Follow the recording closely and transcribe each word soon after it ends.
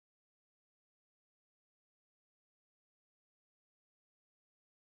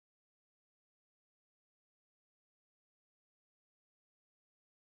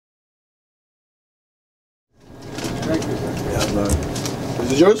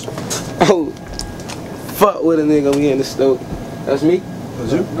Is yours? Oh, fuck with a nigga, we in the stove. That's me?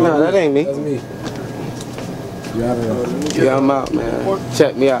 That's you? No, that ain't me. That's me. You out of there? Yeah, I'm out, man.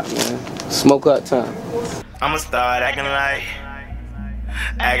 Check me out, man. Smoke up time. I'ma start acting like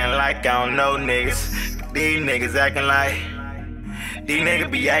I don't know niggas. These niggas acting like these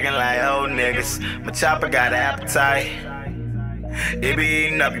niggas be acting like old niggas. My chopper got an appetite. It be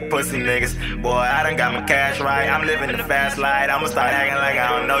eating up you pussy niggas. Boy, I done got my cash right. I'm living the fast life. I'ma start acting like I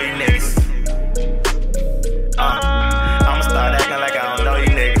don't know you niggas. I'ma start acting like I don't know you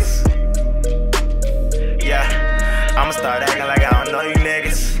niggas. Yeah, I'ma start acting like I don't know you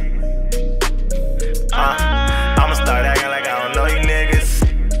niggas. I'ma start acting like I don't know you niggas.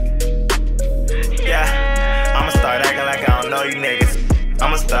 Yeah, I'ma start acting like I don't know you niggas.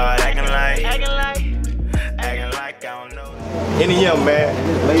 I'ma start acting like I don't know. In the year,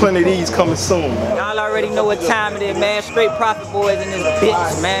 man. Plenty of these coming soon, man. Y'all already know what time it is, man. Straight profit boys in this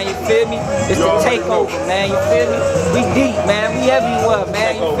bitch, man. You feel me? It's the takeover, man. You feel me? We deep, man. We everywhere,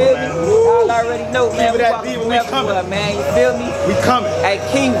 man. You feel me? Y'all already know, man. We everywhere, man. You feel me? We coming. Hey,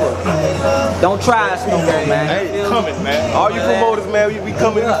 Keyword, don't try us no more, man. Hey, coming, man. All you promoters, man, we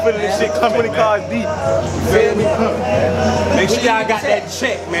coming. We feeling this shit coming. 20 cars deep. You feel me? Make sure y'all got that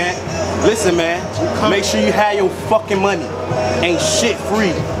check, man. Listen, man. Make sure you have your fucking money. Ain't shit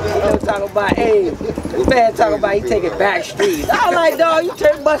free. Talking about, hey, this man talking about he taking back streets. I'm like, dog, you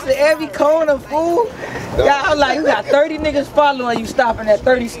take busting every corner, fool. Yeah, I'm like, you got 30 niggas following you stopping at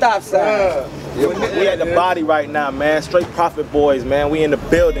 30 stop signs. We at the body right now, man. Straight profit boys, man. We in the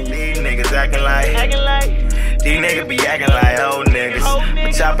building. These niggas acting like these niggas be acting like old niggas.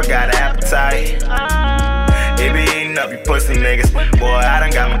 My chopper got an appetite. It be eating up you pussy niggas. Boy, I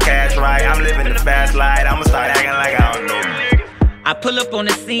done got my cash right. I'm living the fast life. I'ma start acting like I don't know you. I pull up on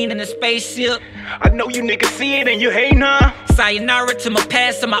the scene in a spaceship. I know you niggas see it and you hate, huh? Sayonara to my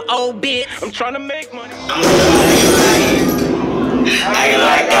past and my old bitch. I'm trying to make money. Acting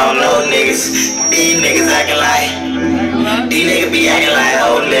like I don't know niggas. These niggas acting like these niggas be acting like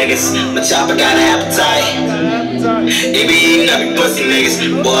old niggas. My chopper got an appetite. They be eating up you pussy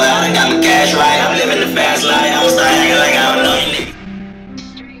niggas. Boy, I done got my cash right. I'm living the fast life. I'ma start acting like I don't know you niggas.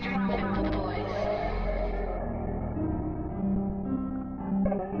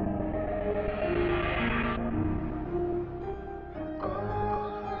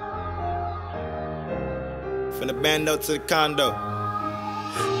 From the bando to the condo.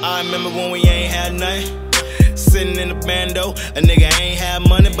 I remember when we ain't had nothing. Sitting in the bando, a nigga ain't had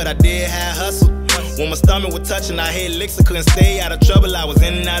money, but I did have hustle. When my stomach was touching, I hit licks, I couldn't stay out of trouble, I was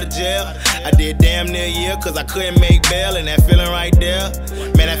in and out of jail. I did damn near a year, cause I couldn't make bail, and that feeling right there,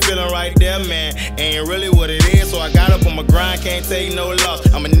 man, that feeling right there, man, ain't really what it is, so I got up on my grind, can't take no loss.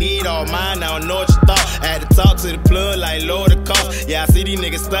 I'ma need all mine, I don't know what you thought. I had to talk to the plug like lower the cost. Yeah, I see these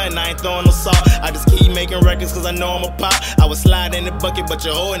niggas stunting, I ain't throwing no salt. I just keep making records cause I know I'm a pop. I was sliding in the bucket, but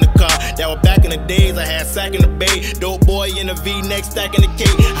you're holding the car. That was back in the days, I had sack in the bay. Dope boy in the V-neck, stacking the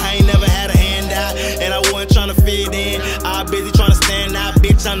cake. I ain't never had a handout, and I wasn't tryna fit in. I busy tryna stand out,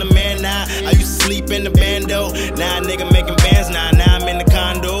 bitch, I'm the man now. I used to sleep in the bando, now a nigga making bands now. Now I'm in the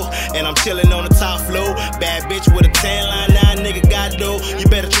condo, and I'm chilling on the top floor. Bad bitch with a tan line, now a nigga got dough. You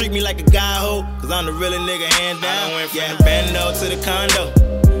better treat me like a guy ho, cause I'm the really nigga hand down. I went from the bando to the condo.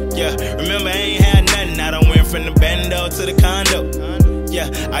 Yeah, remember I ain't had nothing, I done went from the bando to the condo. Yeah,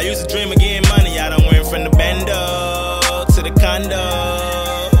 I used to dream of getting money, I done went from the bando to the condo.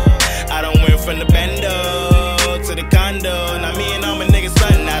 I done went from the bando to the condo. Now me and all my niggas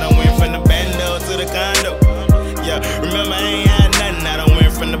something, I done went from the bando to the condo. Yeah, remember I ain't had nothing, I done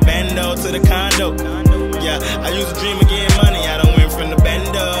went from the bando to the condo. Yeah, I used to dream of getting money, I done went from the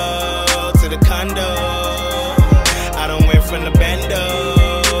bando to the condo. I done went from the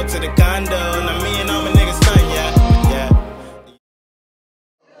bando to the condo. Now me and all my niggas something, yeah.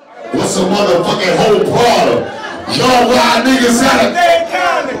 What's a motherfucking whole problem? Y'all wild niggas out of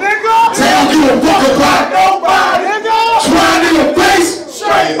they don't give a fuck about nobody, nigga. Trying in your face,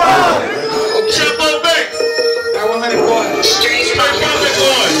 straight by. Chip on back. That 100 boy. Straight boy.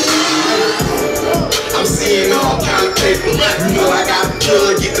 I'm seeing all kind of paper. You know I got the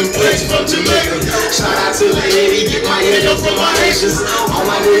killer, get them plates from Jamaica. Shout out to the lady, get my head up from my Haitians. All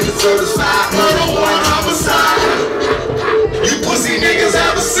my niggas certified, murder, one homicide. You pussy niggas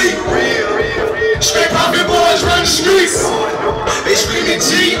have a seat. Straight profit boys run the streets. They screaming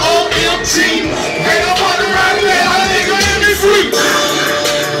G-O-M-G. Ain't nobody riding that our nigga in me free.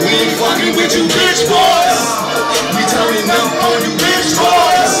 We ain't fucking with you bitch boys. We turning up on you bitch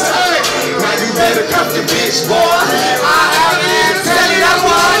boys. Now you better cuff the bitch boy. I have to tell you that's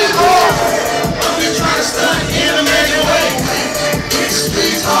what it's for. I'm just trying to stunt in a major way.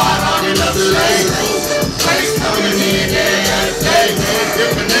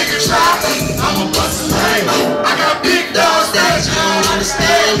 shot, I'ma bust a name. I got big dog status, you don't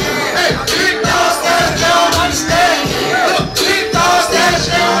understand. Hey, big dog status, you don't understand. Look, big dog status,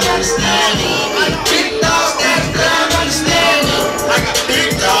 you don't understand. I got big dog status, you don't understand. I got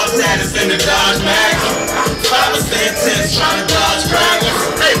big dog status in the Dodge Magnum. 5% tense trying to dodge crackers.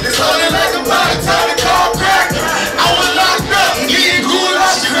 Hey, it's only like a body, time to call cracker. I was locked up, getting good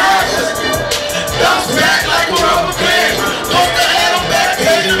like crackers. Bounce back like a rubber band. Post the head on back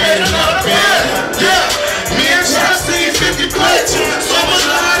page and made another band. Yeah, me and Chelsea 50 plates. So much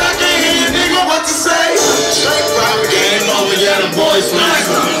loud I can't hear you, nigga, what to say. Straight profit game over, yeah, them boys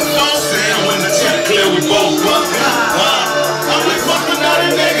nice. Don't say when the check clear, we both buck. I'm like fucking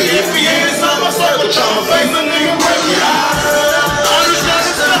another nigga. If he ain't inside my circle, tryna face a nigga break it. I'm just trying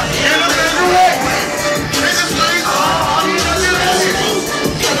to stop in the middle way. Niggas straight hard, I'm just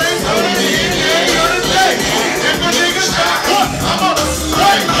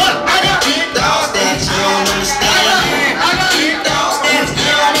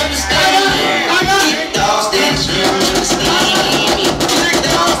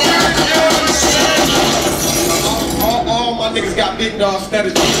big dog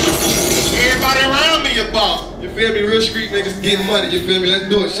status. Everybody around me a boss. You feel me? Real street niggas getting money. You feel me? Let's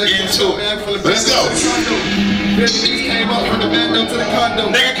do it. Shake it to it, man. Let's go. Niggas came up from the bando to the condo.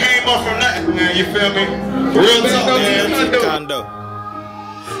 Nigga came up from nothing, man. You feel me? Real talk, man. To the condo.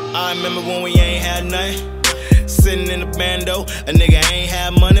 I remember when we ain't had nothing. Sitting in the bando. A nigga ain't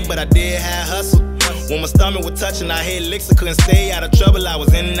had money, but I did have hustle. When my stomach was touching, I hit licks, I couldn't stay out of trouble, I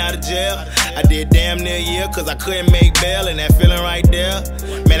was in and out of jail. I did damn near a year, cause I couldn't make bail, and that feeling right there,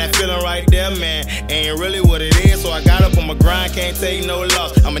 man, that feeling right there, man, ain't really what it is, so I got up on my grind, can't take no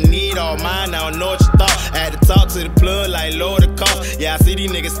loss. I'ma need all mine, I don't know what you thought. I had to talk to the plug like Lord the cost. Yeah, I see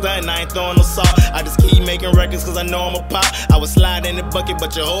these niggas stuntin', I ain't throwing no salt. I just keep making records cause I know I'm a pop. I was sliding in the bucket,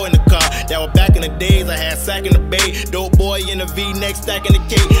 but you're holding the car. That was back in the days, I had sack in the bay. Dope boy in the V-neck, stacking the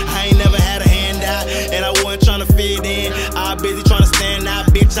cake. I ain't never had a handout, and I wasn't tryna fit in. I was busy tryna stand out,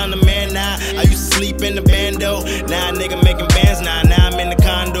 bitch, I'm the man now. I used to sleep in the bando, now a nigga making bands now. Now I'm in the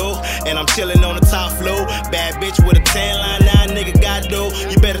condo, and I'm chillin' on the top floor. Bad bitch with a tan line, now a nigga got dough.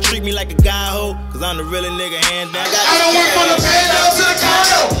 You better treat me like a guy ho, cause I'm the really nigga hand down. I don't went from the bando to the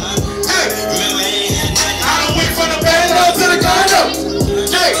condo. I don't went from the bando to the condo.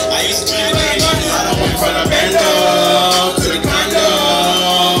 I used to dream of money. I don't went from the bando to the condo.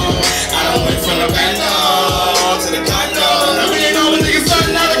 I don't went from the bando to the condo. Now we ain't all the niggas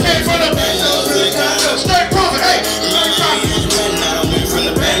starting out. I came from the bando to the condo. Straight profit, hey. I don't went from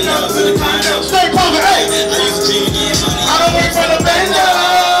the bando to the condo. Straight profit, hey. I used to dream of getting money. I don't went from the bando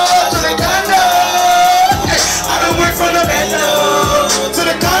to the condo. I don't went from the bando to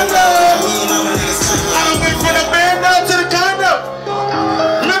the condo. I don't went from the bando to the condo.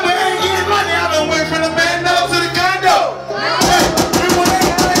 Remember, I ain't getting money. I don't went from the bando to the condo. Hey, remember, I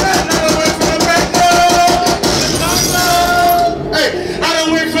ain't getting nothing. I don't went from the bando to the condo. Hey, I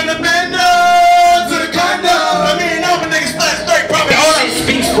don't went from the bando to the condo. I mean, all my niggas straight profit. All that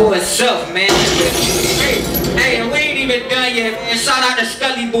speaks for itself, man. Hey, and we ain't even done yet, man. Shout out to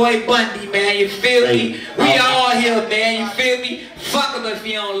Scully Boy Bundy, man. You feel me? We all here, man. You feel me? Fuck him if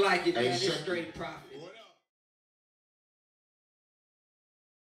you don't like it, man. It's straight profit.